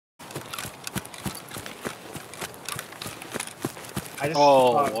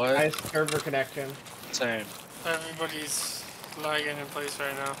What? I just server connection. Same. Everybody's lagging in place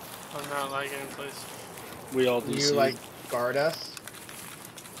right now. I'm not lagging in place. We all do. You like guard us?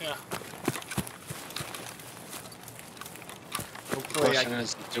 Yeah. The question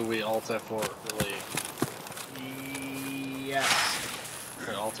is, do we alt F4 early? Yes.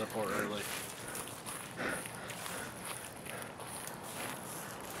 Okay, alt F4 early.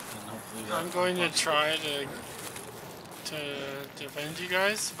 I'm going to try to defend you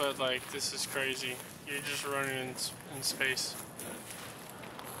guys, but like this is crazy. You're just running in space.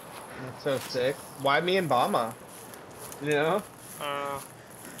 That's so sick. Why me and Bama? You know?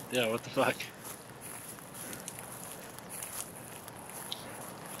 Yeah, what the fuck?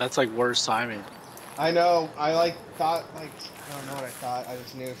 That's like worst timing. I know. I thought I don't know what I thought. I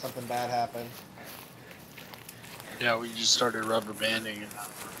just knew something bad happened. Yeah, we just started rubber banding.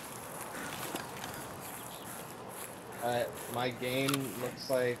 My game looks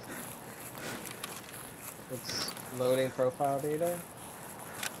like it's loading profile data.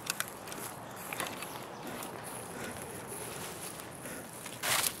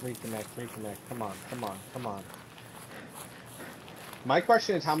 Reconnect. Come on. My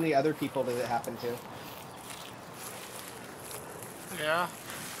question is, how many other people did it happen to? Yeah.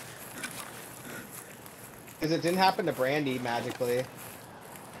 Because it didn't happen to Brandy magically.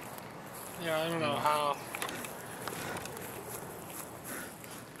 Yeah, I don't know how.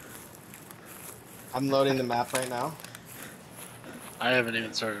 I'm loading the map right now. I haven't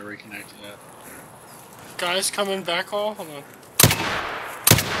even started reconnecting yet. Guys coming back all? Hold on.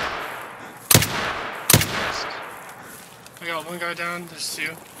 I got one guy down, there's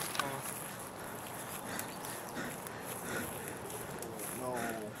two. No.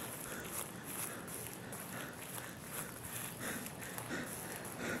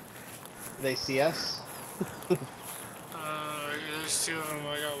 Do they see us? There's two of them.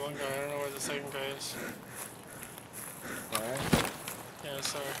 I got one guy. I don't know where the second guy is. Alright. Yeah,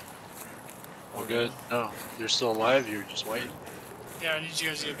 sorry. All good? No, you're still alive. You're just waiting. Yeah, I need you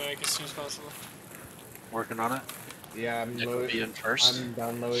guys to get back as soon as possible. Working on it. Yeah, I'm be in first. I'm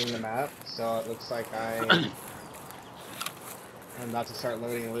downloading the map, so it looks like I'm about to start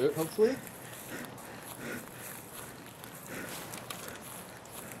loading loot, hopefully.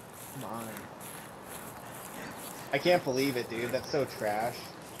 Come on. I can't believe it, dude. That's so trash.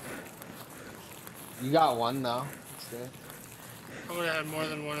 You got one, though. That's good. I would have had more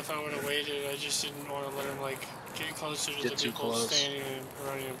than one if I would have waited. I just didn't want to let him, like, get closer to the people standing and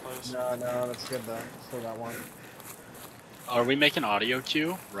running in place. No, that's good, though. Still got one. Are we making audio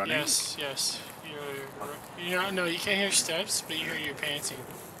cue running? Yes. No, you can't hear steps, but you hear your panting.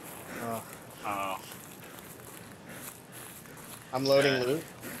 Oh. I'm loading loot.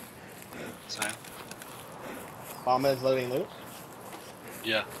 Same. Bama is loading loot.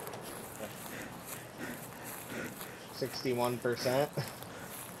 Yeah. 61%.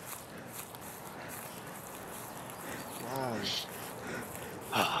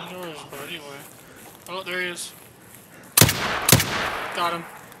 I wonder where his buddy went. Oh, there he is. Got him.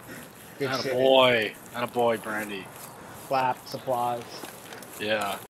 Good shit. Attaboy, Brandy. Claps, applause. Yeah.